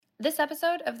This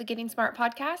episode of the Getting Smart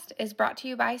podcast is brought to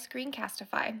you by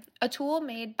Screencastify, a tool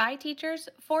made by teachers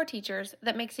for teachers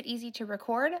that makes it easy to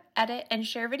record, edit, and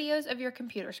share videos of your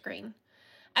computer screen.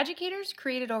 Educators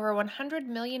created over 100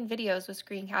 million videos with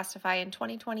Screencastify in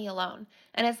 2020 alone,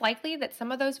 and it's likely that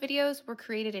some of those videos were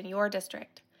created in your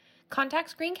district.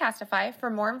 Contact Screencastify for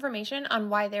more information on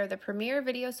why they're the premier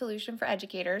video solution for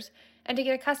educators and to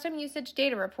get a custom usage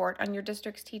data report on your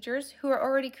district's teachers who are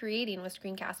already creating with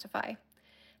Screencastify.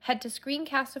 Head to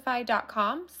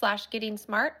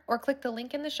screencastify.com/gettingsmart or click the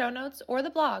link in the show notes or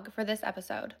the blog for this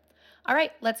episode. All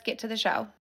right, let's get to the show.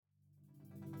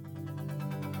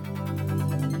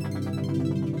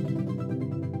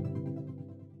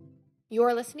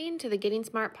 You're listening to the Getting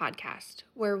Smart podcast,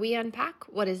 where we unpack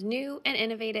what is new and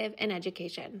innovative in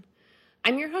education.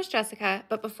 I'm your host, Jessica,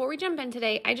 but before we jump in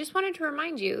today, I just wanted to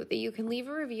remind you that you can leave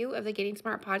a review of the Getting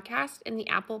Smart podcast in the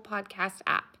Apple Podcast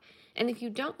app. And if you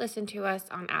don't listen to us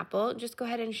on Apple, just go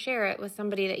ahead and share it with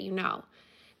somebody that you know.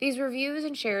 These reviews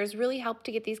and shares really help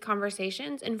to get these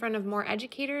conversations in front of more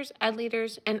educators, ed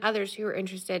leaders, and others who are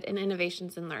interested in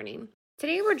innovations in learning.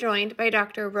 Today we're joined by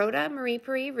Dr. Rhoda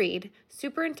Mhiripiri-Reed,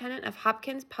 Superintendent of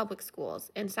Hopkins Public Schools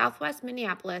in Southwest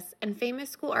Minneapolis, and famous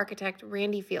school architect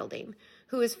Randy Fielding,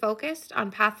 who is focused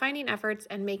on pathfinding efforts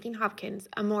and making Hopkins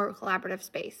a more collaborative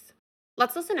space.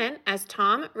 Let's listen in as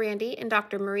Tom, Randy, and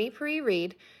Dr.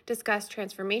 Mhiripiri-Reed discuss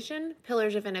transformation,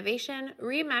 pillars of innovation,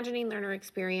 reimagining learner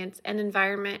experience and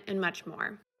environment, and much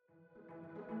more.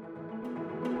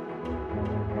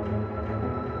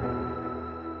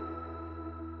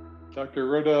 Dr.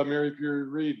 Rhoda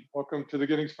Mhiripiri-Reed, welcome to the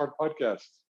Getting Smart podcast.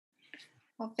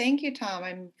 Well, thank you, Tom.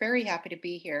 I'm very happy to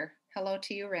be here. Hello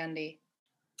to you, Randy.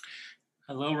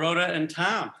 Hello, Rhoda and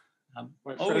Tom.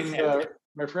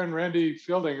 My friend Randy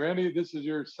Fielding. Randy, this is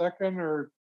your second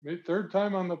or maybe third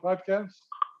time on the podcast?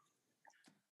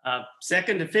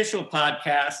 Second official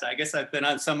podcast. I guess I've been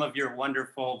on some of your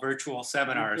wonderful virtual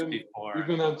seminars before. You've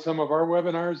been on some of our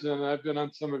webinars, and I've been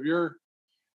on some of your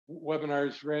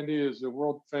webinars. Randy is a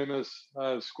world famous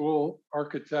school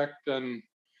architect and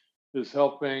is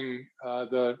helping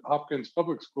the Hopkins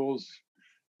Public Schools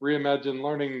reimagine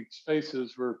learning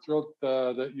spaces. We're thrilled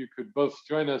that you could both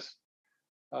join us.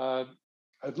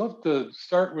 I'd love to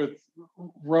start with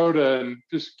Rhoda, and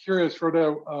just curious,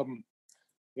 Rhoda,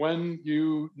 when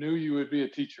you knew you would be a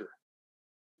teacher?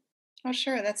 Oh,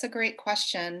 sure. That's a great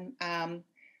question.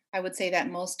 I would say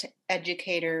that most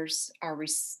educators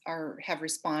have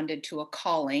responded to a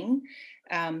calling.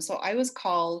 So I was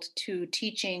called to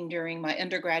teaching during my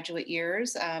undergraduate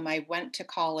years. I went to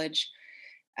college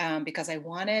because I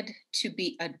wanted to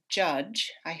be a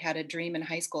judge. I had a dream in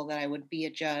high school that I would be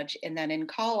a judge. And then in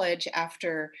college,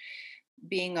 after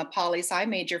being a poli-sci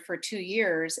major for 2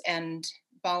 years and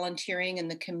volunteering in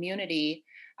the community,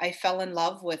 I fell in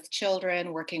love with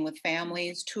children, working with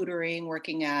families, tutoring,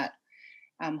 working at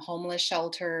homeless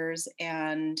shelters.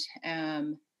 And,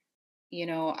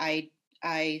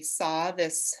 I saw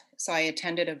this. So I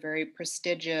attended a very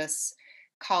prestigious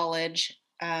college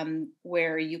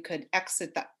where you could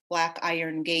exit the black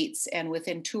iron gates and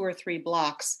within 2 or 3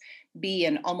 blocks be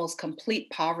in almost complete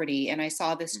poverty. And I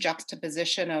saw this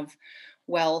juxtaposition of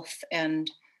wealth and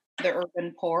the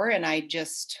urban poor. And I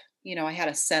just, I had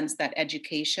a sense that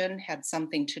education had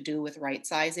something to do with right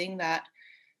sizing that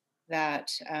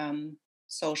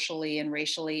socially and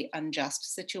racially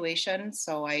unjust situation.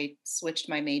 So I switched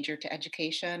my major to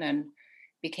education and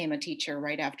became a teacher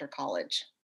right after college.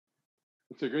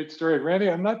 It's a great story. Randy,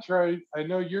 I'm not sure I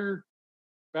know your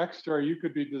backstory. You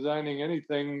could be designing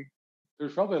anything.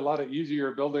 There's probably a lot of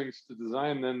easier buildings to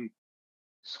design than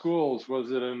schools.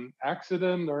 Was it an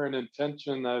accident or an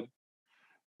intention that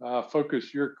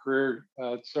focused your career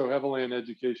so heavily in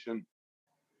education?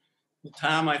 Well,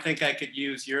 Tom, I think I could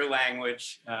use your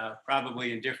language,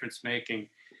 probably in difference making.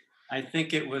 I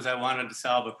think it was I wanted to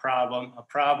solve a problem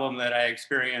that I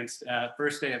experienced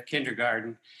first day of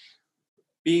kindergarten.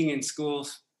 Being in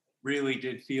schools really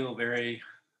did feel very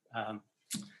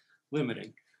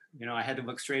limiting. I had to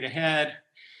look straight ahead.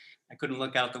 I couldn't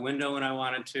look out the window when I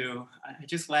wanted to. I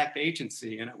just lacked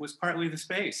agency, and it was partly the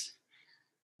space.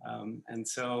 And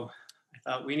so I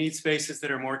thought we need spaces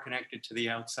that are more connected to the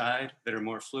outside, that are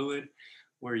more fluid,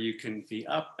 where you can be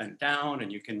up and down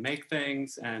and you can make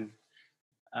things. And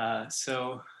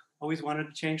so always wanted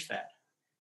to change that.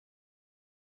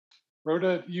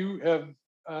 Rhoda, you've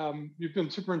been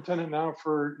superintendent now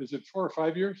for, is it 4 or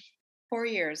 5 years? 4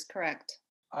 years, correct.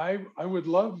 I would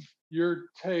love your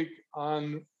take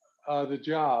on the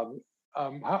job.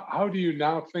 How do you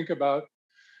now think about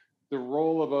the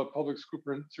role of a public school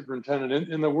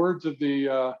superintendent? In the words of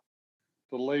the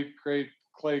late great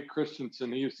Clay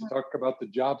Christensen. He used to talk about the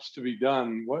jobs to be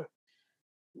done.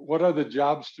 What are the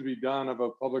jobs to be done of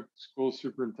a public school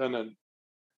superintendent?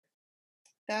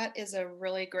 That is a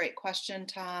really great question,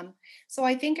 Tom. So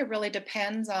I think it really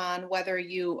depends on whether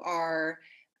you are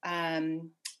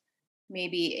um,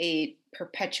 maybe a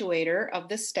perpetuator of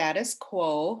the status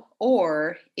quo,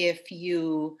 or if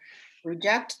you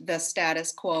reject the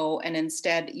status quo and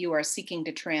instead you are seeking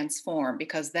to transform,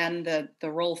 because then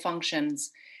the role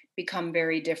functions become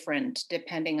very different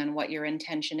depending on what your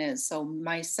intention is. So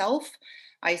myself,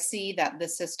 I see that the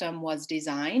system was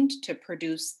designed to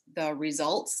produce the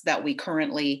results that we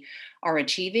currently are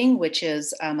achieving, which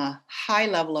is a high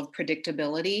level of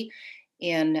predictability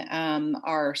in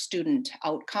our student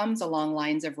outcomes along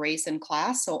lines of race and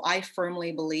class. So I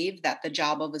firmly believe that the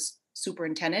job of a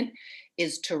superintendent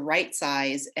is to right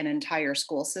size an entire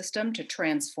school system, to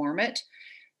transform it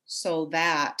so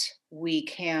that we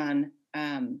can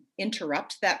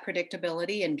interrupt that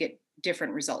predictability and get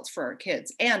different results for our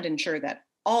kids and ensure that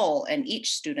all and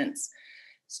each student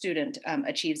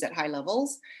achieves at high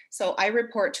levels. So I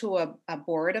report to a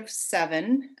board of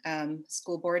 7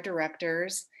 school board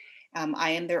directors.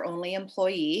 I am their only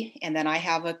employee, and then I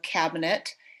have a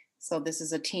cabinet. So this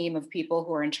is a team of people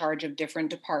who are in charge of different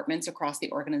departments across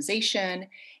the organization.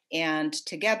 And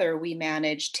together we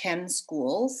manage 10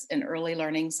 schools, an early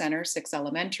learning center, 6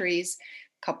 elementaries,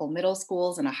 a couple middle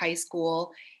schools, and a high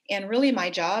school. And really my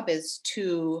job is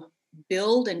to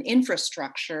build an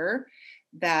infrastructure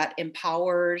that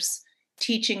empowers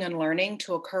teaching and learning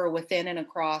to occur within and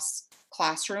across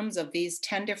classrooms of these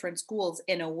 10 different schools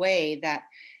in a way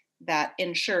that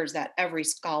ensures that every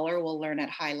scholar will learn at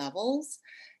high levels.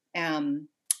 And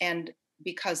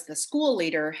because the school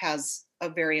leader has a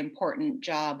very important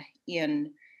job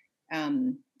in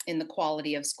the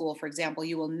quality of school. For example,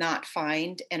 you will not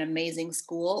find an amazing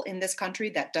school in this country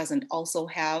that doesn't also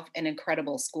have an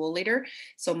incredible school leader.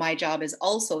 So my job is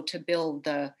also to build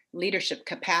the leadership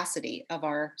capacity of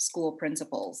our school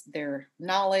principals, their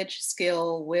knowledge,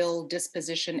 skill, will,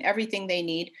 disposition, everything they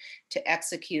need to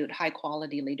execute high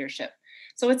quality leadership.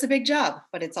 So it's a big job,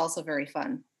 but it's also very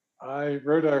fun. I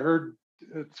heard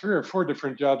 3 or 4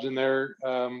 different jobs in there.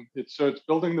 It's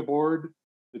building the board,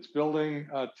 it's building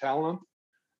talent,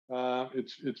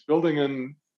 it's building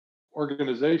an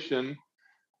organization.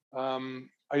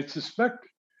 I suspect,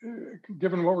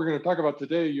 given what we're going to talk about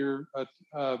today, your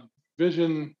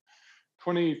Vision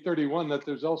 2031, that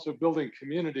there's also building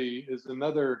community is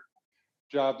another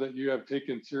job that you have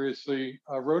taken seriously.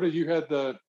 Rhoda, you had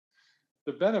the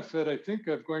benefit, I think,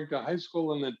 of going to high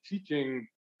school and then teaching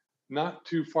not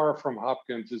too far from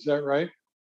Hopkins. Is that right?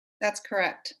 That's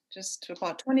correct. Just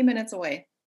about 20 minutes away.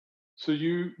 So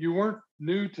you weren't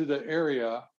new to the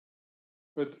area,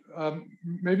 but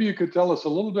maybe you could tell us a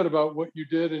little bit about what you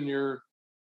did in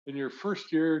your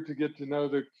first year to get to know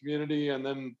the community, and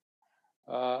then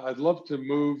I'd love to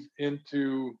move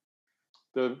into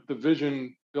the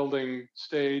vision building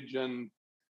stage and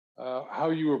how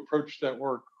you approached that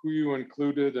work, who you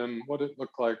included, and what it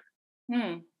looked like.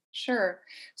 Hmm, sure.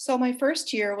 So my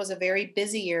first year was a very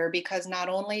busy year because not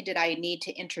only did I need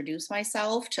to introduce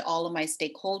myself to all of my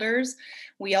stakeholders,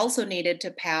 we also needed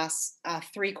to pass a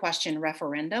 3-question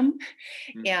referendum.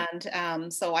 Mhm.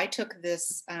 And so I took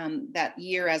this that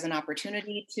year as an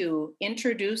opportunity to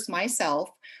introduce myself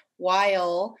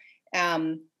while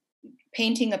um,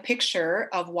 painting a picture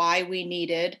of why we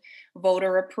needed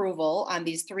voter approval on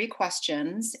these 3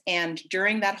 questions. And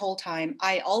during that whole time,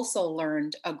 I also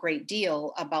learned a great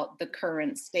deal about the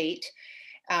current state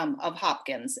of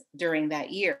Hopkins during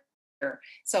that year.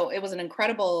 So it was an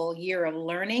incredible year of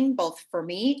learning, both for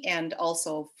me and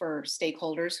also for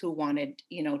stakeholders who wanted,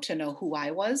 to know who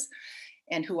I was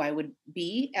and who I would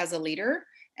be as a leader.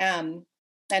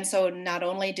 And so not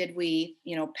only did we,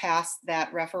 pass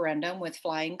that referendum with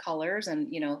flying colors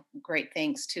and, great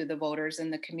thanks to the voters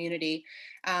in the community,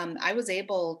 I was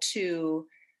able to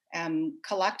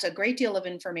collect a great deal of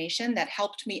information that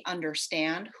helped me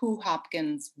understand who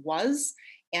Hopkins was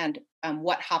and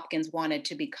what Hopkins wanted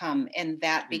to become. And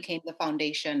that became the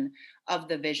foundation of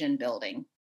the vision building.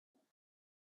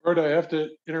 Rhoda, I have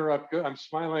to interrupt. I'm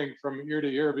smiling from ear to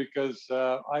ear because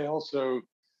I also,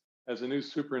 as a new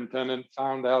superintendent,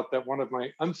 found out that one of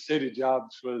my unstated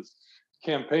jobs was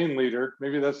campaign leader.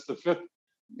 Maybe that's the 5th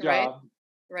Right, job.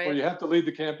 Well, right. you have to lead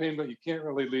the campaign, but you can't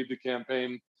really lead the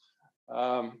campaign.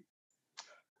 Um,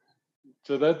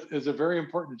 so that is a very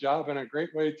important job and a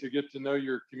great way to get to know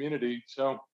your community.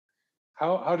 So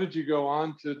how did you go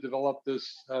on to develop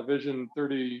this Vision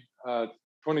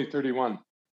 2031?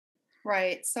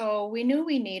 Right. So we knew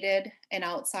we needed an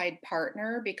outside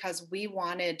partner because we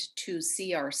wanted to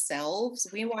see ourselves.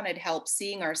 We wanted help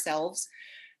seeing ourselves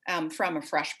from a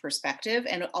fresh perspective.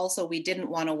 And also, we didn't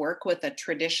want to work with a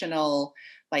traditional,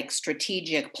 like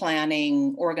strategic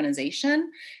planning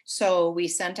organization. So we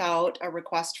sent out a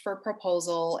request for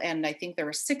proposal, and I think there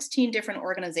were 16 different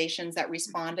organizations that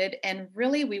responded. And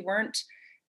really, we weren't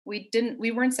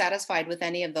satisfied with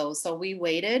any of those. So we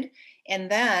waited.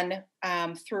 And then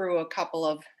through a couple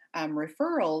of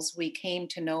referrals, we came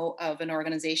to know of an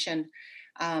organization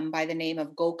by the name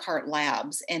of Go-Kart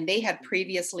Labs. And they had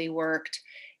previously worked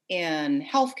in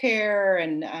healthcare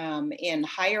and in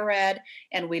higher ed.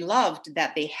 And we loved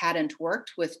that they hadn't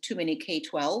worked with too many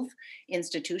K-12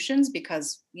 institutions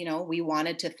because, we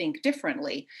wanted to think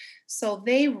differently. So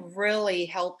they really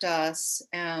helped us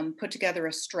put together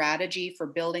a strategy for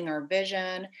building our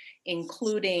vision,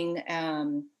 including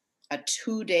a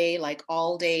 2-day, like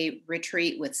all day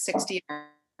retreat with 60 of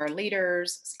our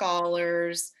leaders,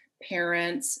 scholars,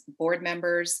 parents, board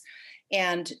members.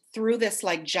 And through this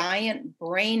like giant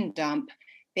brain dump,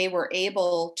 they were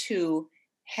able to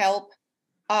help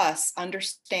us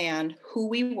understand who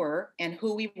we were and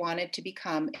who we wanted to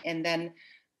become. And then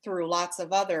through lots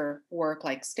of other work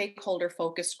like stakeholder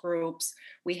focus groups,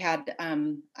 we had,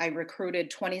 I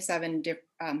recruited 27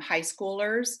 high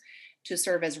schoolers to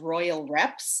serve as royal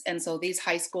reps. And so these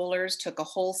high schoolers took a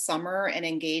whole summer and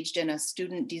engaged in a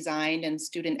student designed and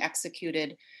student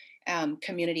executed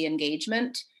community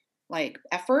engagement like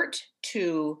effort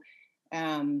to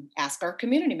ask our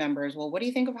community members, well, what do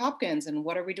you think of Hopkins and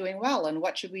what are we doing well and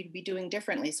what should we be doing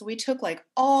differently? So we took like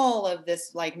all of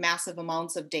this like massive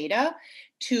amounts of data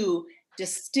to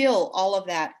distill all of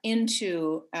that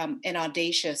into an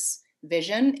audacious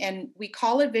vision. And we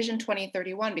call it Vision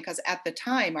 2031 because at the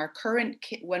time,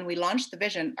 when we launched the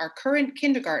vision, our current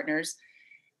kindergartners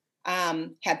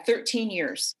had 13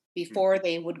 years before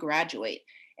they would graduate.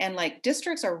 And like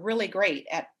districts are really great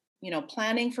at,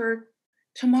 planning for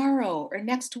tomorrow or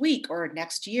next week or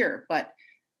next year, but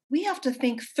we have to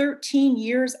think 13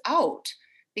 years out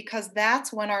because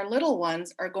that's when our little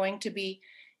ones are going to be,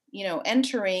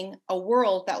 entering a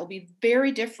world that will be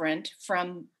very different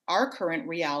from our current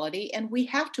reality. And we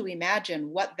have to imagine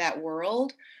what that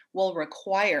world will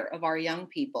require of our young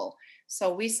people.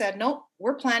 So we said, nope,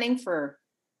 we're planning for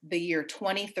the year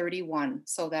 2031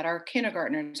 so that our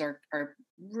kindergartners are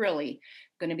really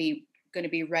going to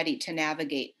be ready to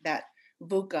navigate that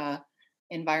VUCA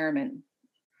environment.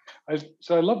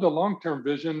 So I love the long-term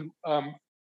vision.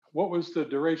 What was the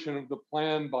duration of the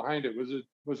plan behind it?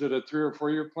 Was it a 3 or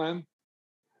 4 year plan?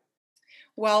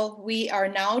 Well, we are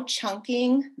now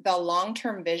chunking the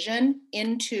long-term vision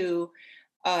into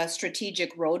a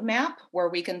strategic roadmap where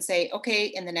we can say, okay,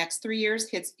 in the next 3 years,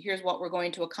 here's what we're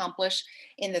going to accomplish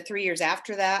in the 3 years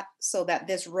after that, so that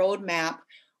this roadmap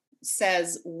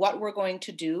says what we're going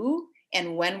to do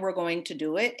and when we're going to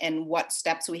do it and what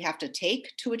steps we have to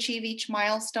take to achieve each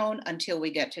milestone until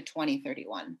we get to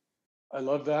 2031. I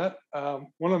love that.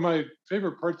 One of my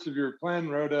favorite parts of your plan,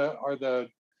 Rhoda, are the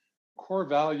core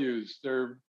values.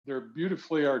 They're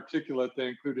beautifully articulate. They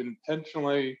include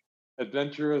intentionally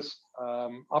adventurous,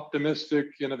 optimistic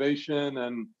innovation,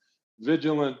 and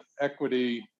vigilant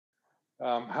equity.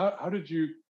 How did you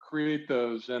create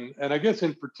those? And I guess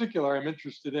in particular, I'm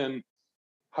interested in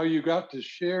how you got to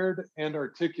shared and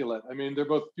articulate. I mean, they're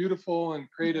both beautiful and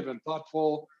creative and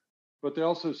thoughtful, but they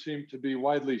also seem to be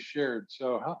widely shared.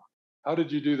 So how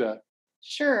did you do that?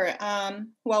 Sure.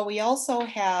 Well, we also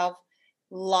have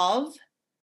love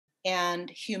and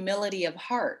humility of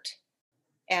heart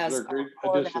as They're great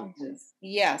core additions. values.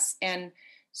 Yes. And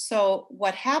so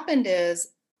what happened is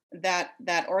that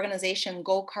organization,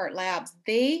 Go-Kart Labs,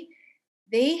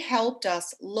 they helped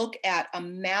us look at a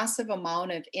massive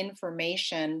amount of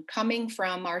information coming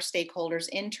from our stakeholders,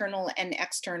 internal and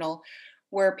external,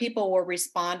 where people were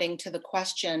responding to the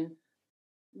question,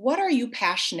 what are you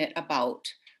passionate about?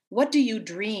 What do you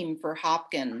dream for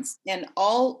Hopkins? And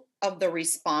all of the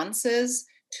responses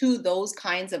to those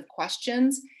kinds of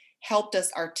questions helped us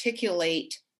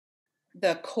articulate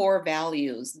the core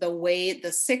values, the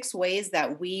 6 ways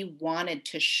that we wanted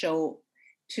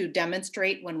to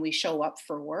demonstrate when we show up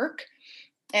for work.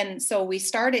 And so we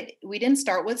didn't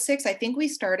start with 6. I think we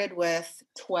started with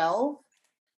 12.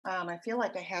 I feel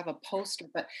like I have a poster,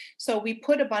 but so we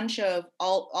put a bunch of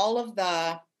all of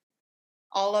the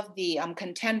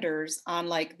contenders on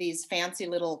like these fancy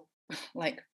little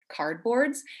like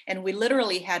cardboards, and we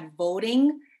literally had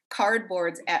voting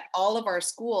cardboards at all of our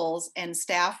schools, and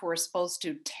staff were supposed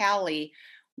to tally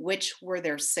which were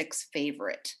their 6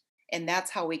 favorite. And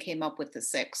that's how we came up with the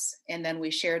 6. And then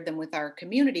we shared them with our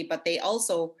community, but they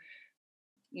also,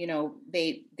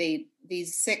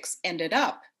 these 6 ended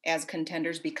up as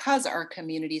contenders because our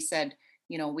community said,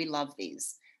 we love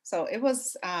these. So it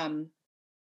was an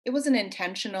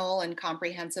intentional and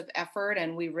comprehensive effort,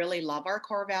 and we really love our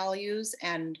core values,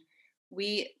 and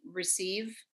we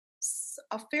receive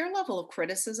a fair level of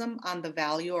criticism on the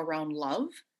value around love,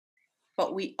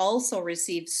 but we also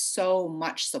receive so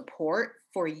much support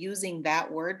for using that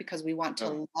word because we want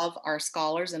to love our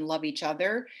scholars and love each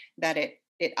other that it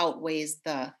outweighs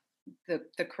the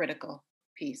critical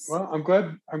piece. Well, I'm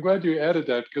glad you added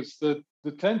that, because the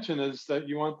tension is that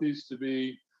you want these to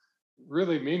be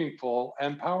really meaningful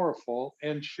and powerful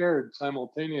and shared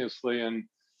simultaneously. And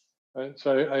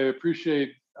so I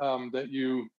appreciate that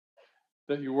you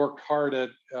worked hard at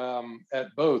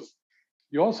both.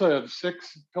 You also have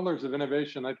 6 pillars of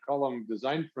innovation. I'd call them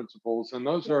design principles, and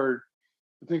those are,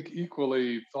 I think,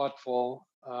 equally thoughtful.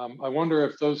 I wonder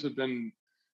if those have been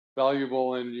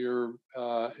valuable in your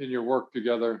work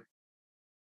together.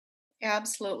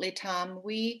 Absolutely, Tom.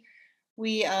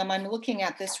 I'm looking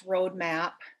at this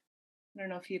roadmap. I don't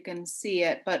know if you can see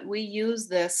it, but we use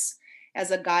this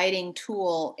as a guiding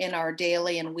tool in our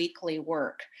daily and weekly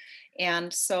work.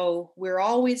 And so we're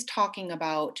always talking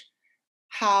about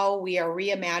how we are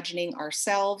reimagining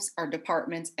ourselves, our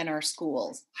departments, and our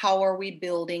schools. How are we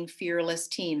building fearless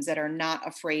teams that are not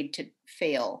afraid to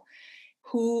fail?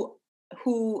 Who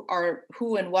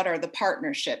and what are the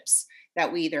partnerships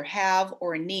that we either have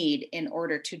or need in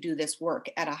order to do this work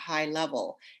at a high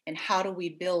level? And how do we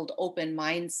build open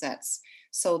mindsets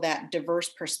so that diverse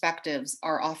perspectives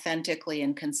are authentically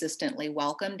and consistently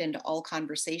welcomed into all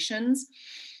conversations?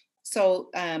 So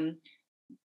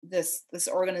this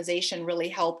organization really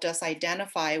helped us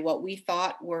identify what we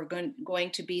thought were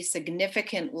going to be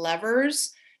significant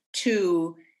levers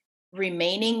to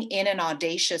remaining in an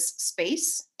audacious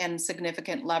space and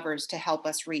significant levers to help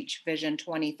us reach Vision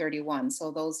 2031.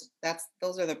 So those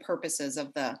are the purposes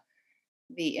of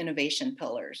the innovation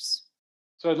pillars.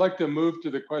 So I'd like to move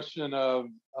to the question of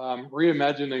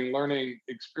reimagining learning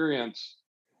experience,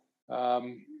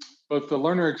 both the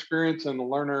learner experience and the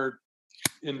learner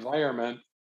environment,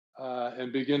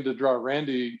 and begin to draw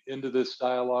Randy into this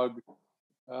dialogue.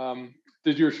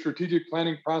 Did your strategic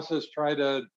planning process try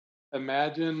to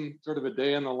imagine sort of a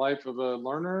day in the life of a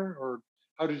learner, or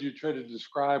how did you try to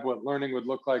describe what learning would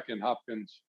look like in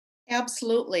Hopkins?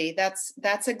 Absolutely,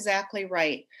 that's exactly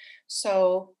right.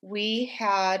 So we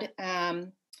had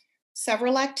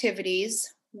several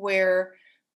activities where,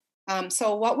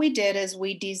 so what we did is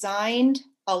we designed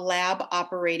a lab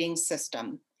operating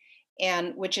system,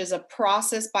 and which is a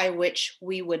process by which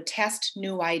we would test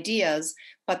new ideas,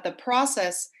 but the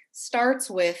process starts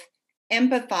with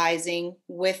empathizing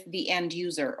with the end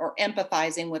user, or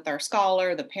empathizing with our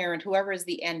scholar, the parent, whoever is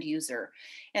the end user.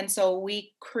 And so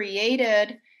we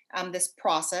created this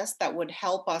process that would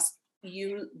help us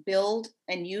build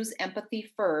and use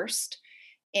empathy first.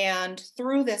 And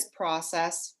through this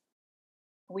process,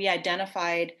 we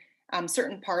identified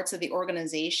certain parts of the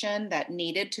organization that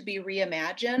needed to be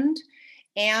reimagined.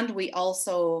 And we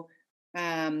also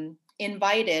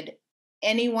invited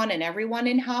anyone and everyone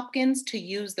in Hopkins to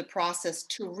use the process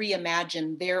to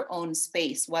reimagine their own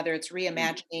space, whether it's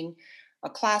reimagining a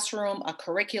classroom, a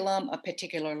curriculum, a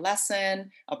particular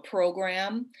lesson, a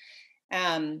program.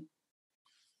 And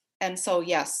so,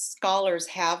 yes, scholars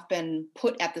have been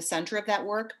put at the center of that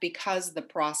work because the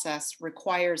process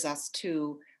requires us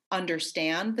to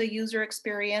understand the user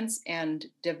experience and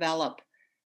develop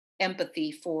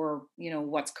empathy for,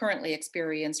 what's currently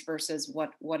experienced versus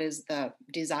what is the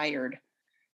desired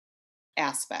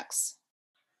aspects.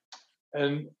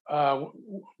 And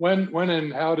when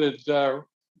and how did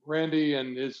Randy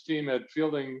and his team at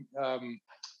Fielding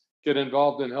get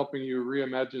involved in helping you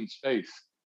reimagine space?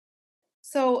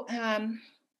 So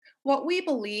what we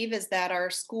believe is that our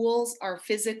schools are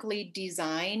physically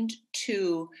designed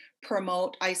to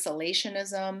promote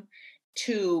isolationism,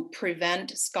 to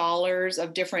prevent scholars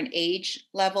of different age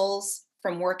levels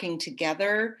from working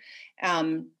together,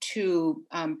 to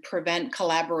prevent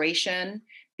collaboration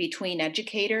between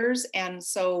educators. And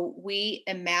so we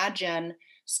imagine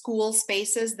school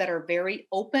spaces that are very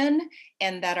open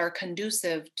and that are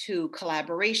conducive to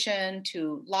collaboration,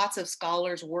 to lots of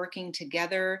scholars working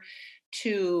together,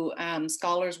 to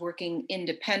scholars working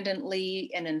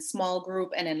independently and in small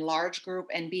group and in large group,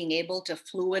 and being able to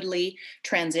fluidly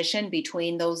transition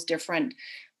between those different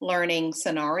learning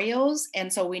scenarios.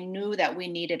 And so we knew that we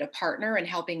needed a partner in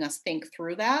helping us think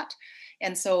through that.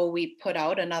 And so we put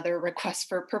out another request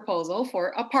for proposal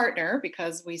for a partner,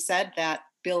 because we said that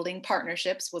building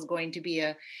partnerships was going to be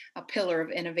a pillar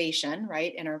of innovation,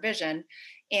 right, in our vision.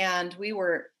 And we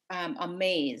were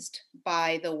amazed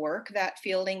by the work that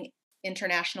Fielding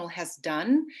International has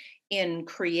done in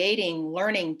creating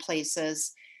learning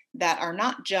places that are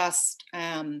not just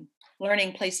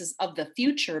learning places of the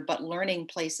future, but learning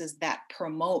places that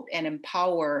promote and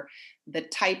empower the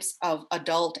types of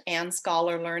adult and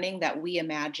scholar learning that we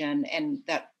imagine, and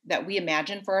that we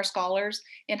imagine for our scholars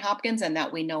in Hopkins, and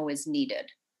that we know is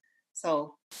needed.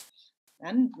 So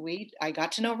then I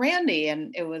got to know Randy,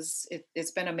 and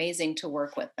it's been amazing to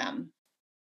work with them.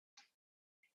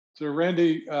 So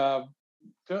Randy,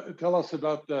 tell us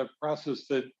about the process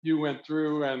that you went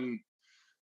through, and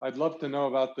I'd love to know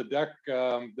about the deck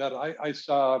that I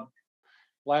saw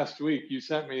last week. You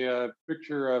sent me a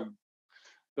picture of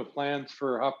the plans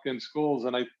for Hopkins schools,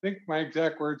 and I think my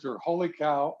exact words are, "Holy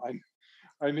cow,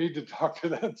 I need to talk to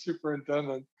that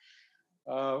superintendent."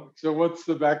 So what's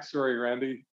the backstory,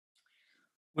 Randy?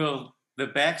 Well, the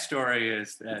backstory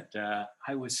is that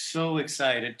I was so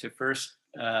excited to first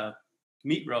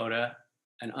meet Rhoda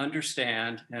and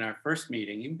understand in our first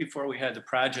meeting, even before we had the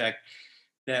project,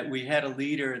 that we had a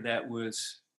leader that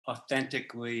was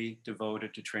authentically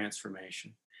devoted to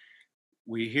transformation.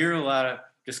 We hear a lot of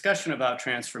discussion about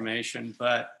transformation,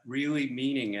 but really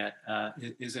meaning it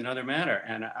is another matter.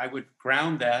 And I would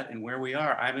ground that in where we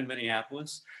are. I'm in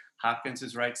Minneapolis. Hopkins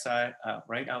is right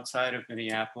outside of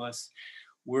Minneapolis.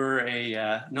 We're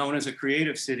known as a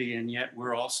creative city, and yet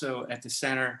we're also at the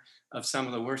center of some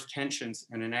of the worst tensions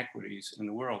and inequities in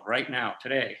the world right now,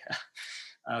 today,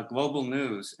 global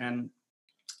news. And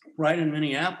right in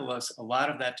Minneapolis, a lot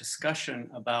of that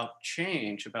discussion about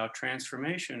change, about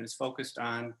transformation, is focused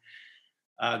on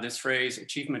this phrase,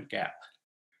 achievement gap,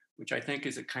 which I think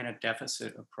is a kind of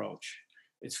deficit approach.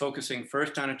 It's focusing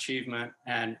first on achievement,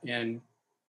 and in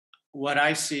what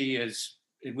I see is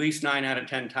at least 9 out of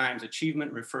 10 times,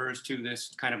 achievement refers to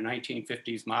this kind of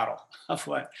 1950s model of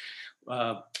what,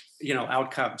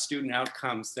 student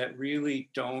outcomes that really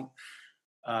don't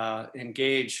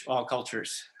engage all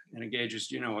cultures, and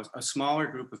engages, a smaller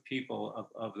group of people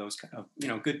of those kind of,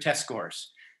 good test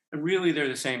scores. And really, they're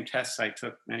the same tests I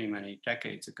took many, many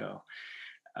decades ago.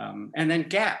 And then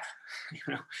gap,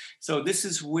 So this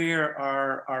is where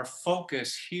our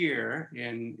focus here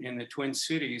in the Twin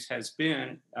Cities has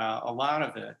been. A lot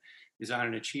of it is on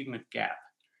an achievement gap.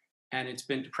 And it's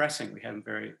been depressing. We haven't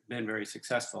been very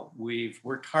successful. We've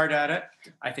worked hard at it.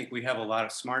 I think we have a lot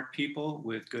of smart people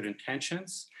with good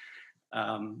intentions.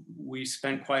 We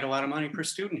spend quite a lot of money per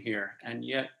student here. And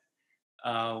yet,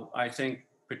 I think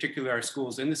particularly our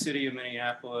schools in the city of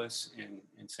Minneapolis,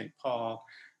 in St. Paul,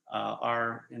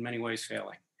 are in many ways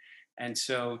failing. And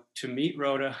so to meet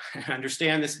Rhoda and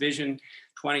understand this vision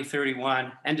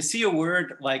 2031, and to see a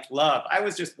word like love, I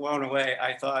was just blown away.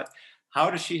 I thought,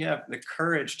 how does she have the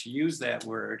courage to use that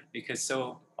word? Because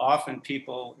so often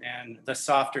people in the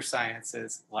softer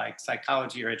sciences like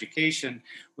psychology or education,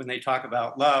 when they talk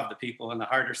about love, the people in the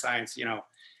harder science,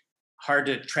 hard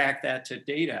to track that to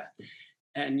data.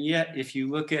 And yet, if you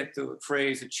look at the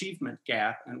phrase achievement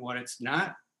gap and what it's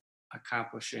not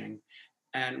accomplishing,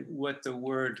 and what the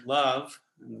word love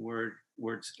and the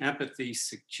words empathy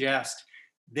suggest,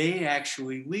 they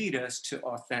actually lead us to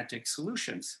authentic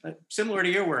solutions. Similar to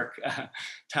your work,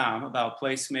 Tom, about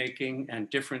placemaking and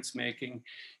difference making.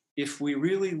 If we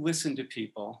really listen to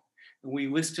people, and we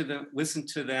listen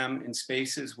to them in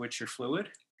spaces which are fluid,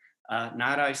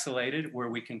 not isolated, where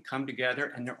we can come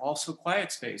together, and they're also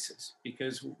quiet spaces,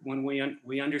 because when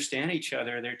we understand each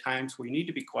other, there are times we need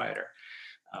to be quieter.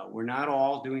 We're not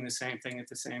all doing the same thing at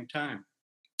the same time.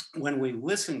 When we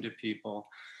listen to people,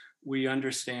 we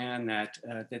understand that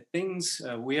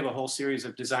we have a whole series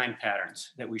of design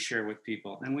patterns that we share with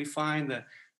people. And we find that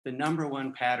the number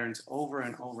one patterns over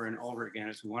and over and over again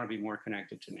is we want to be more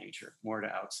connected to nature, more to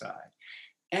outside.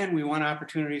 And we want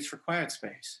opportunities for quiet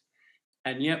space.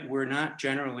 And yet we're not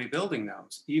generally building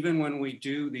those. Even when we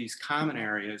do these common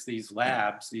areas, these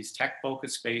labs, these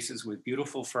tech-focused spaces with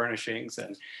beautiful furnishings,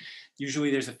 and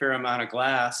usually there's a fair amount of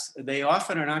glass, they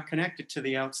often are not connected to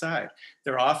the outside.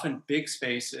 They're often big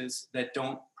spaces that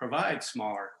don't provide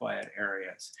smaller, quiet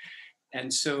areas.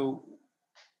 And so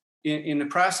in the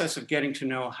process of getting to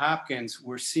know Hopkins,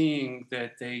 we're seeing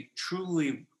that they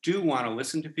truly do want to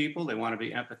listen to people. They want to be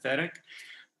empathetic.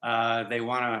 They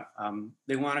want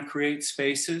to create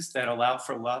spaces that allow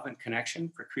for love and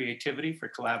connection, for creativity, for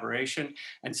collaboration.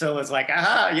 And so it's like,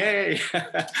 aha, yay!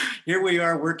 Here we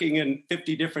are working in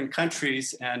 50 different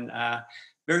countries, and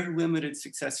very limited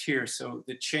success here. So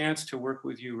the chance to work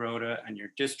with you, Rhoda, and your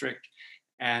district,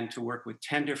 And to work with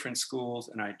 10 different schools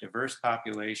and a diverse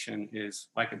population is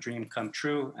like a dream come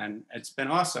true. And it's been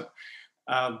awesome.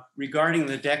 Regarding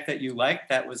the deck that you liked,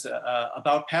 that was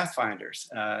about Pathfinders.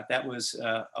 That was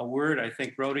a word, I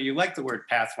think, Rhoda, you like the word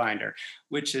Pathfinder,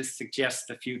 which suggests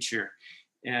the future.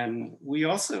 And we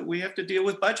have to deal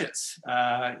with budgets.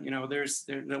 There's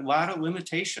a lot of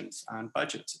limitations on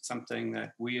budgets. It's something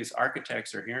that we as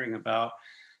architects are hearing about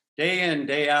day in,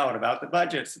 day out, about the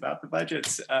budgets.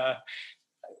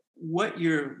 What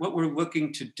we're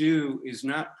looking to do is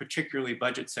not particularly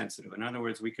budget sensitive. In other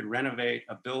words, we could renovate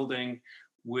a building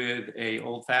with a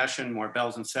old-fashioned, more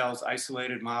bells and cells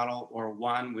isolated model, or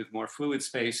one with more fluid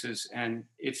spaces, and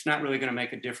it's not really going to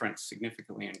make a difference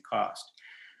significantly in cost.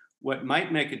 What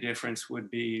might make a difference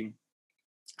would be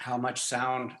how much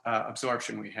sound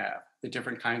absorption we have, the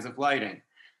different kinds of lighting,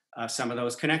 some of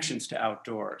those connections to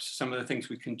outdoors, some of the things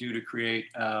we can do to create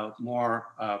more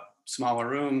smaller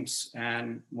rooms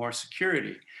and more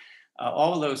security,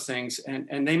 all of those things,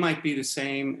 and they might be the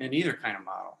same in either kind of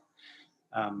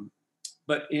model.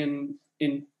 But in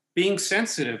being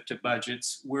sensitive to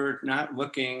budgets, we're not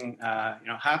looking,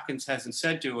 Hopkins hasn't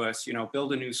said to us,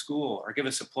 build a new school or give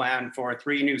us a plan for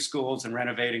 3 new schools and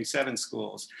renovating 7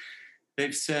 schools.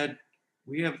 They've said,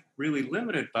 we have really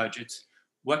limited budgets.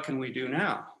 What can we do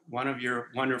now? One of your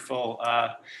wonderful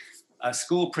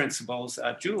school principals,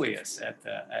 Julius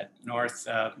at North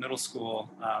Middle School,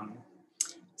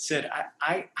 said,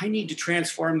 I need to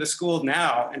transform the school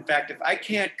now. In fact, if I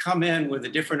can't come in with a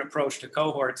different approach to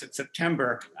cohorts in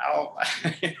September,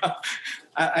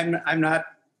 I'm not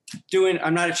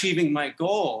achieving my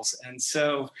goals. And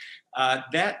so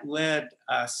that led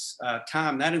us,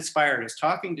 Tom, that inspired us.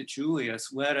 Talking to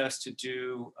Julius led us to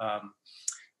do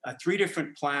 3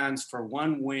 different plans for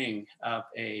one wing of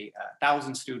a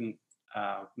 1,000-student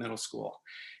middle school.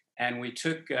 And we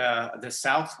took the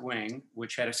south wing,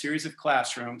 which had a series of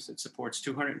classrooms that supports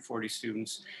 240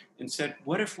 students, and said,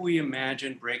 what if we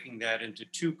imagine breaking that into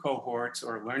 2 cohorts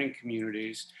or learning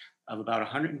communities of about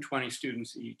 120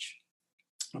 students each,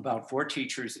 about 4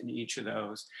 teachers in each of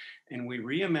those. And we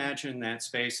reimagined that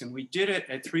space, and we did it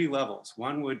at 3 levels.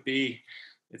 One would be,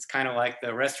 it's kind of like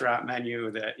the restaurant menu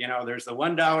that, there's the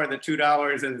 $1, the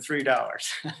 $2, and the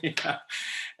 $3.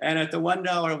 And at the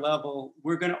 $1 level,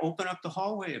 we're going to open up the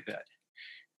hallway a bit.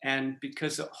 And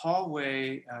because the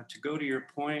hallway, to go to your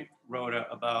point, Rhoda,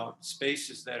 about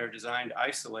spaces that are designed to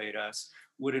isolate us,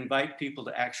 would invite people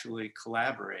to actually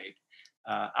collaborate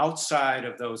outside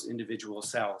of those individual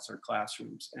cells or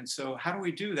classrooms. And so how do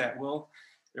we do that? Well,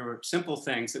 there were simple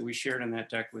things that we shared in that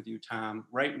deck with you, Tom.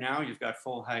 Right now, you've got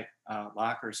full height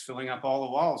lockers filling up all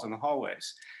the walls in the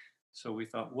hallways. So we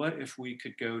thought, what if we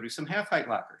could go to some half height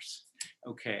lockers?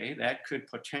 Okay, that could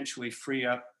potentially free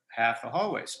up half the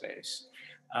hallway space.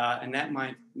 And that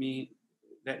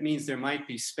means there might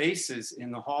be spaces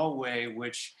in the hallway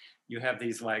which you have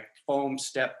these like foam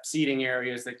step seating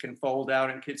areas that can fold out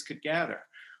and kids could gather.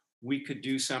 We could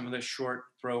do some of the short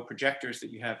throw projectors that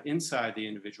you have inside the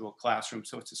individual classroom.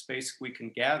 So it's a space we can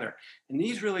gather. And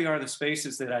these really are the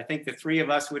spaces that I think the 3 of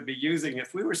us would be using.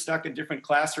 If we were stuck in different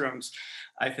classrooms,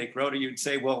 I think, Rhoda, you'd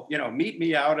say, well, meet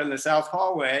me out in the south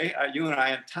hallway. You and I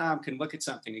and Tom can look at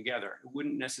something together. It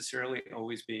wouldn't necessarily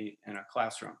always be in a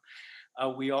classroom.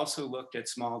 We also looked at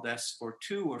small desks for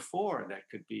 2 or 4 that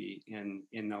could be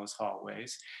in those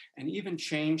hallways, and even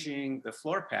changing the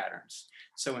floor patterns.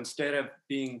 So instead of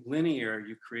being linear,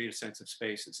 you create a sense of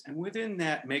spaces. And within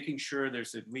that, making sure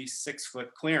there's at least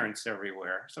 6-foot clearance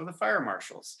everywhere. So the fire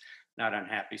marshal's not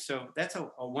unhappy. So that's a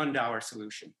 $1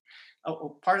 solution.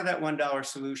 Part of that $1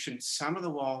 solution, some of the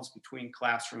walls between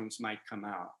classrooms might come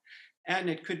out.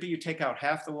 And it could be you take out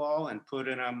half the wall and put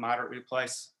in a moderately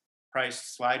priced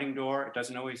sliding door. It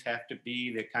doesn't always have to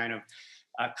be the kind of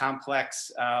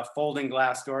complex folding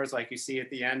glass doors like you see at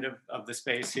the end of the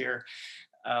space here.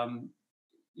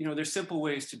 There's simple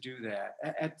ways to do that.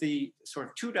 At the sort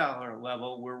of $2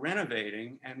 level, we're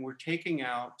renovating and we're taking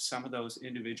out some of those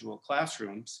individual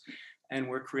classrooms and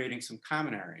we're creating some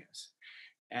common areas.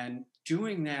 And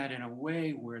doing that in a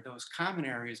way where those common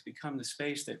areas become the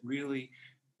space that really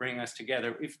bring us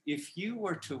together. If you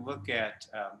were to look at,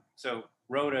 so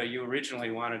Rhoda, you originally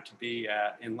wanted to be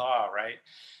in law, right?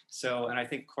 So, and I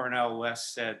think Cornel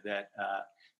West said that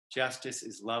justice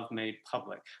is love made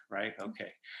public, right?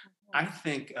 Okay. I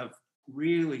think of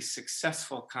really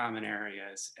successful common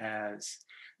areas as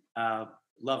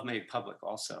love made public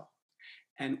also.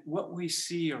 And what we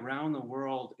see around the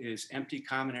world is empty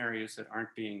common areas that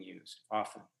aren't being used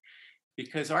often.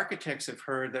 Because architects have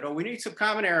heard that, we need some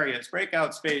common areas,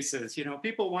 breakout spaces,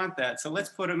 people want that. So let's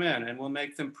put them in and we'll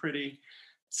make them pretty.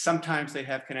 Sometimes they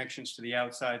have connections to the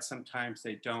outside, sometimes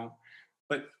they don't.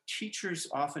 But teachers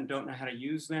often don't know how to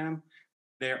use them.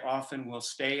 They often will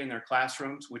stay in their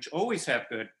classrooms, which always have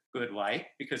good light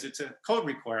because it's a code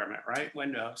requirement, right?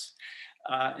 Windows.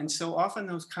 And so often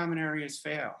those common areas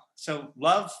fail. So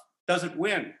love doesn't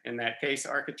win in that case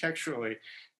architecturally.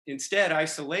 Instead,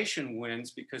 isolation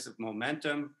wins because of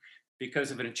momentum,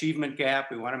 because of an achievement gap.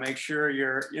 We want to make sure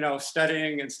you're,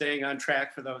 studying and staying on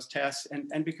track for those tests,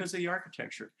 and because of the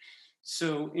architecture.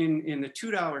 So in the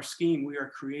 $2 scheme, we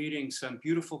are creating some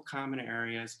beautiful common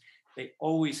areas. They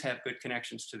always have good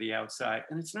connections to the outside.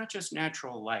 And it's not just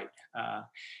natural light.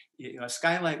 A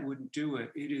skylight wouldn't do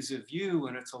it. It is a view,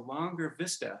 and it's a longer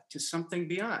vista to something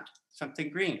beyond,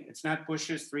 something green. It's not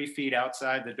bushes 3 feet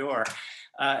outside the door.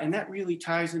 And that really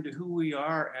ties into who we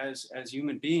are as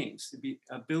human beings. The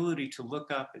ability to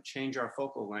look up and change our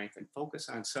focal length and focus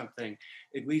on something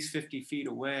at least 50 feet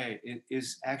away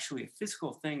is actually a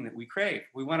physical thing that we crave.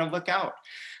 We want to look out.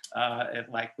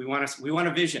 We want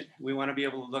a vision. We want to be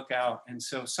able to look out. And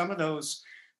so some of those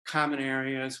common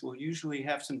areas will usually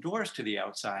have some doors to the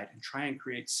outside and try and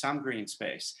create some green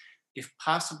space. If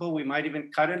possible, we might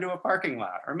even cut into a parking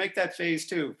lot or make that phase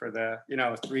 2 for the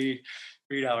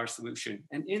 $3 solution.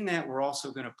 And in that, we're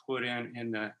also going to put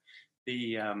in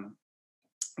the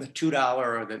 $2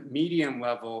 or the medium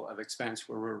level of expense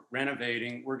where we're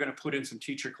renovating, we're going to put in some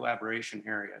teacher collaboration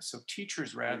areas. So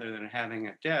teachers, rather than having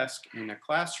a desk in their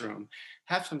classroom,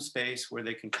 have some space where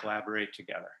they can collaborate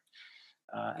together.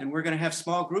 And we're going to have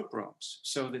small group rooms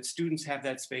so that students have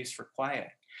that space for quiet.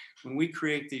 When we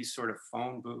create these sort of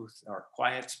phone booth or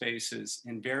quiet spaces,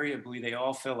 invariably they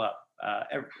all fill up.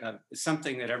 It's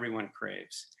something that everyone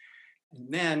craves. And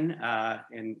then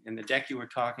in the deck you were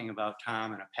talking about,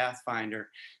 Tom, and a Pathfinder,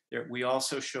 we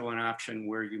also show an option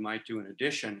where you might do an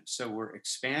addition. So we're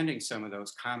expanding some of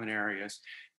those common areas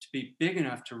to be big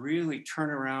enough to really turn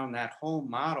around that whole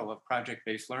model of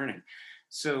project-based learning.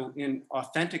 So in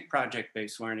authentic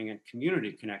project-based learning and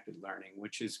community-connected learning,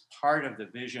 which is part of the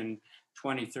Vision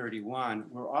 2031,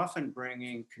 we're often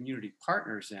bringing community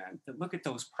partners in that look at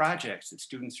those projects that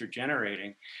students are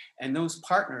generating, and those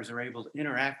partners are able to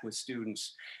interact with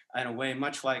students in a way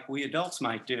much like we adults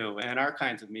might do in our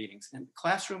kinds of meetings. And the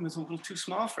classroom is a little too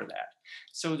small for that.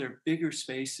 So they're bigger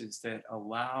spaces that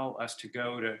allow us to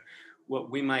go to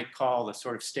what we might call the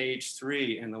sort of stage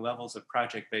 3 in the levels of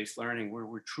project-based learning, where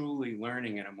we're truly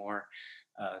learning in a more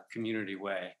community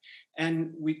way.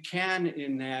 And we can,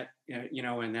 in that,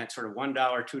 in that sort of $1,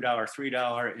 $2,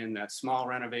 $3, in that small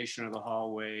renovation of the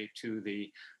hallway to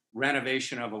the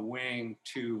renovation of a wing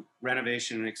to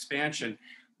renovation and expansion,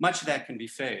 much of that can be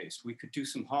phased. We could do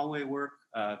some hallway work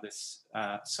this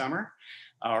summer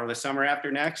or the summer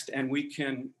after next, and we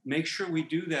can make sure we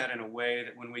do that in a way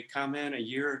that when we come in a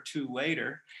year or 2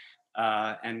 later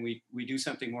and we do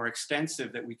something more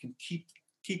extensive, that we can keep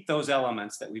those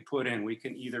elements that we put in. We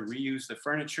can either reuse the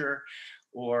furniture,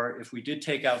 or if we did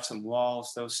take out some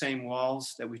walls, those same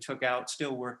walls that we took out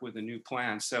still work with a new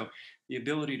plan. So the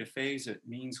ability to phase it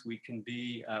means we can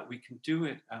do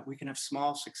it, we can have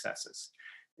small successes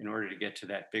in order to get to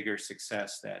that bigger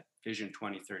success, that Vision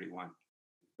 2031.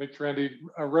 Thanks, Randy.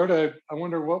 Rhoda, I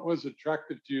wonder what was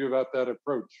attractive to you about that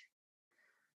approach?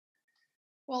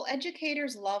 Well,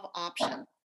 educators love options.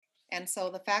 And so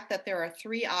the fact that there are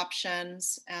 3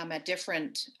 options at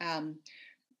different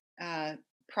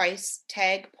price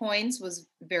tag points was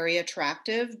very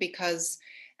attractive, because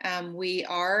we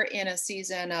are in a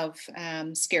season of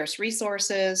scarce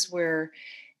resources. We're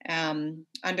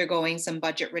undergoing some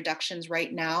budget reductions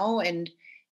right now, and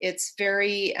it's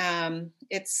very,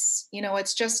 it's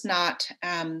just not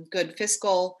good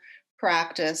fiscal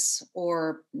practice,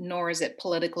 nor is it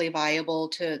politically viable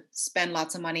to spend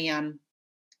lots of money on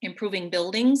improving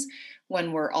buildings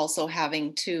when we're also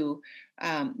having to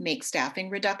make staffing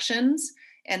reductions.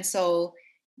 And so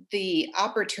the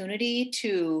opportunity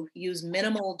to use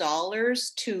minimal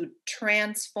dollars to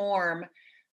transform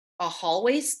a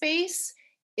hallway space,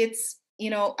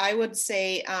 I would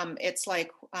say it's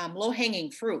like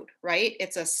low-hanging fruit, right?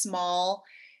 It's a small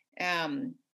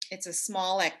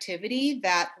activity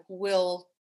that will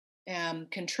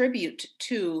contribute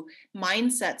to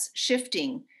mindsets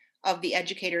shifting of the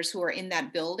educators who are in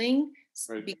that building,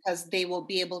 right, because they will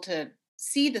be able to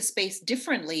see the space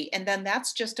differently. And then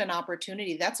that's just an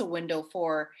opportunity. That's a window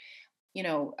for,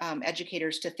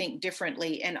 educators to think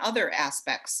differently in other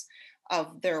aspects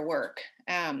of their work.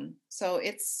 So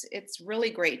it's really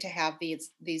great to have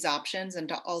these options, and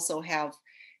to also have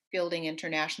Fielding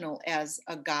International as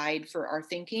a guide for our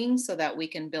thinking, so that we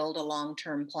can build a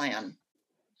long-term plan.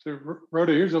 So,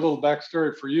 Rhoda, here's a little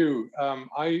backstory for you.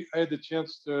 I had the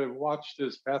chance to watch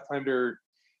this Pathfinder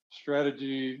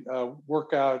strategy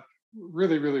workout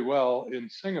really, really well in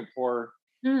Singapore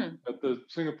Hmm. at the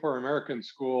Singapore American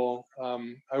School.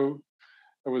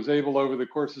 I was able over the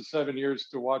course of 7 years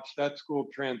to watch that school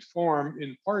transform,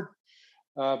 in part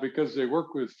because they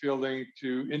work with Fielding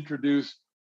to introduce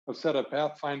a set of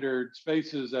Pathfinder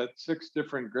spaces at 6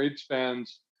 different grade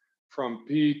spans from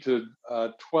P to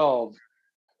 12.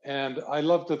 And I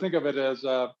love to think of it as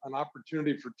an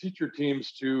opportunity for teacher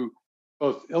teams to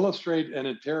both illustrate and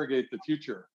interrogate the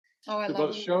future, Oh, I to love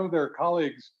both it. show their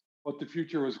colleagues what the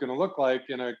future was going to look like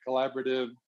in a collaborative,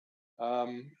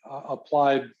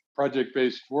 applied,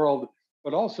 project-based world,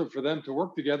 but also for them to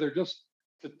work together just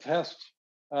to test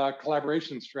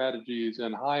collaboration strategies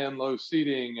and high and low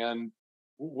seating, and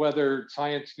whether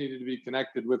science needed to be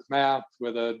connected with math,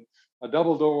 with a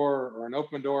double door or an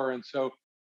open door. And so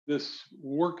this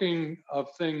working of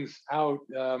things out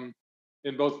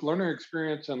in both learner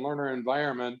experience and learner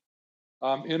environment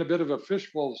in a bit of a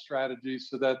fishbowl strategy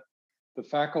so that the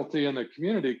faculty and the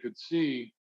community could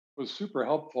see was super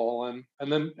helpful.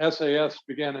 And then SAS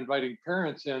began inviting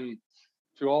parents in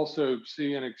to also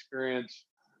see and experience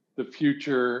the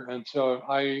future. And so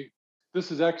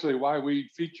this is actually why we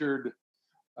featured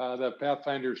the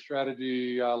Pathfinder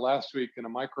strategy last week in a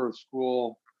micro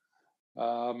school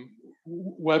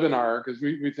webinar, because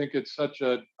we think it's such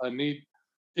a neat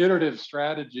iterative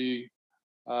strategy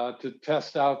to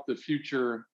test out the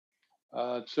future.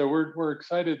 So we're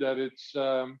excited that it's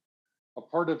a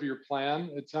part of your plan.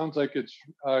 It sounds like it's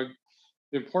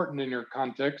important in your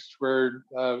context where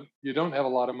you don't have a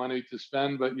lot of money to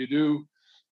spend, but you do,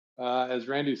 as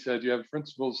Randy said, you have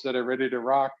principals that are ready to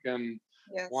rock and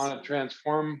Yes. want to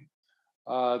transform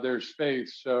their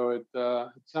space. So it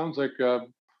sounds like a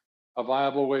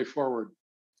viable way forward.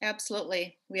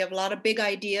 Absolutely. We have a lot of big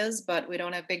ideas, but we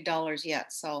don't have big dollars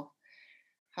yet. So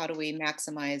how do we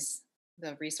maximize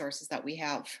the resources that we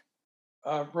have?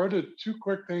 Rhoda, 2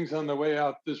 quick things on the way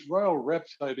out. This Royal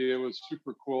Reps idea was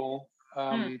super cool.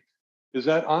 Hmm. Is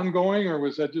that ongoing, or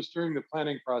was that just during the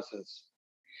planning process?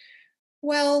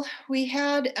 Well, we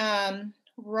had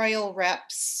Royal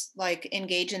reps like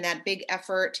engage in that big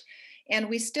effort, and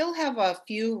we still have a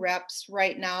few reps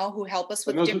right now who help us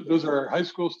And with those are high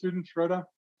school students, Rhoda?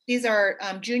 These are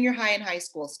junior high and high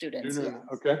school students. Junior,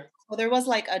 Yes. okay. Well, there was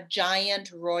like a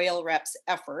giant Royal reps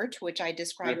effort, which I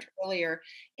described Right. earlier,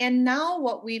 and now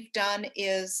what we've done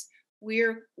is we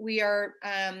are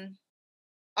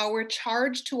our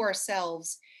charge to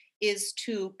ourselves is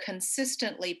to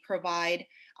consistently provide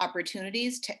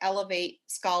opportunities to elevate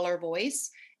scholar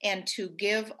voice and to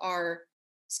give our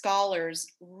scholars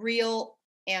real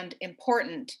and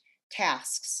important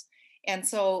tasks. And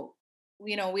so,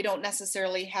 we don't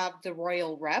necessarily have the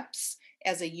Royal reps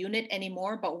as a unit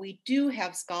anymore, but we do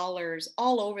have scholars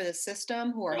all over the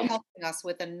system who are helping us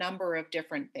with a number of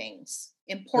different things,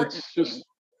 important It's things. just,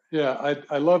 yeah,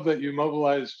 I love that you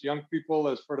mobilized young people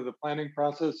as part of the planning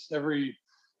process. Every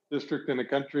district in the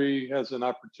country has an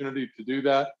opportunity to do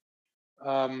that.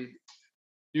 Um,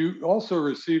 you also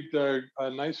received a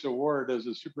nice award as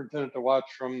a superintendent to watch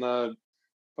from the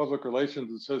Public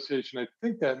Relations Association. I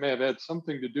think that may have had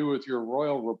something to do with your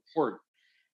Royal Report.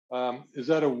 Is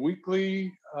that a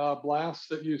weekly blast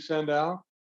that you send out?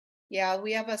 Yeah,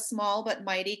 we have a small but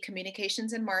mighty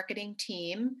communications and marketing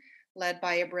team led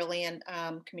by a brilliant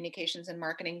communications and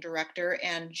marketing director,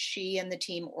 and she and the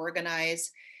team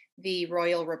organize the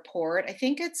Royal Report. I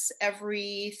think it's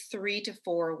every 3 to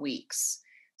 4 weeks.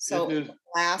 So It is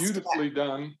last, beautifully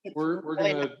done. it's We're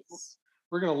really gonna nice.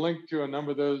 we're gonna link to a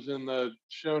number of those in the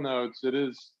show notes. It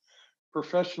is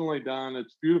professionally done.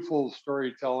 It's beautiful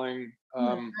storytelling.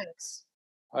 Nice.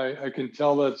 I can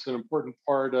tell that's an important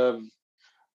part of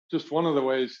just one of the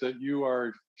ways that you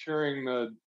are sharing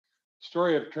the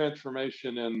story of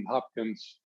transformation in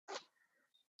Hopkins.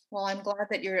 Well, I'm glad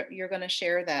that you're going to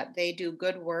share that. They do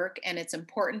good work, and it's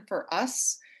important for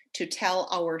us to tell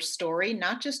our story,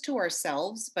 not just to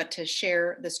ourselves, but to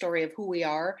share the story of who we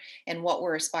are and what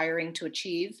we're aspiring to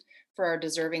achieve for our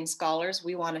deserving scholars.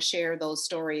 We want to share those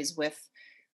stories with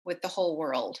the whole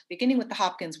world, beginning with the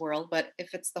Hopkins world, but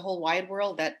if it's the whole wide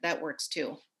world, that works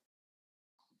too.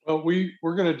 Well,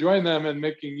 we're going to join them in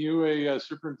making you a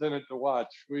superintendent to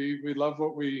watch. We love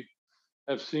what we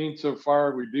have seen so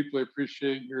far. We deeply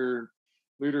appreciate your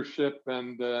leadership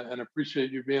and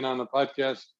appreciate you being on the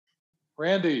podcast.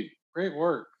 Randy, great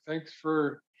work. Thanks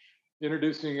for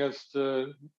introducing us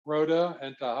to Rhoda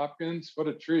and to Hopkins. What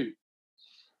a treat.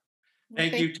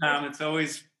 Thank you, Tom. It's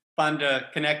always fun to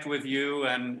connect with you,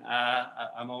 and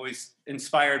I'm always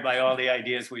inspired by all the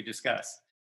ideas we discuss.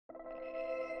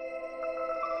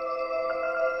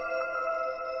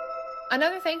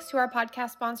 Another thanks to our podcast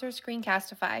sponsor,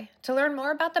 Screencastify. To learn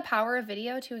more about the power of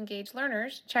video to engage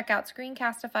learners, check out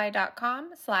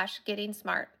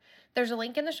screencastify.com/gettingsmart. There's a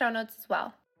link in the show notes as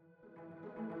well.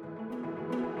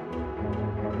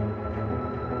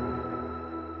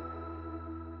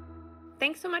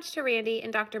 Thanks so much to Randy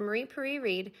and Dr.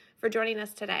 Mhiripiri-Reed for joining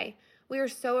us today. We are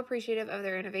so appreciative of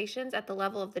their innovations at the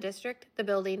level of the district, the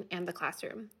building, and the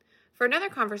classroom. For another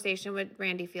conversation with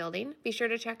Randy Fielding, be sure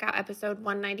to check out episode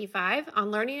 195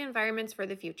 on learning environments for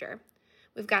the future.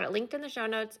 We've got it linked in the show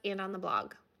notes and on the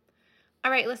blog. All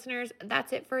right, listeners,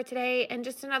 that's it for today. And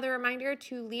just another reminder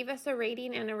to leave us a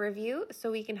rating and a review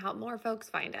so we can help more folks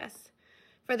find us.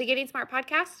 For the Getting Smart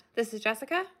podcast, this is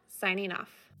Jessica, signing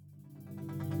off.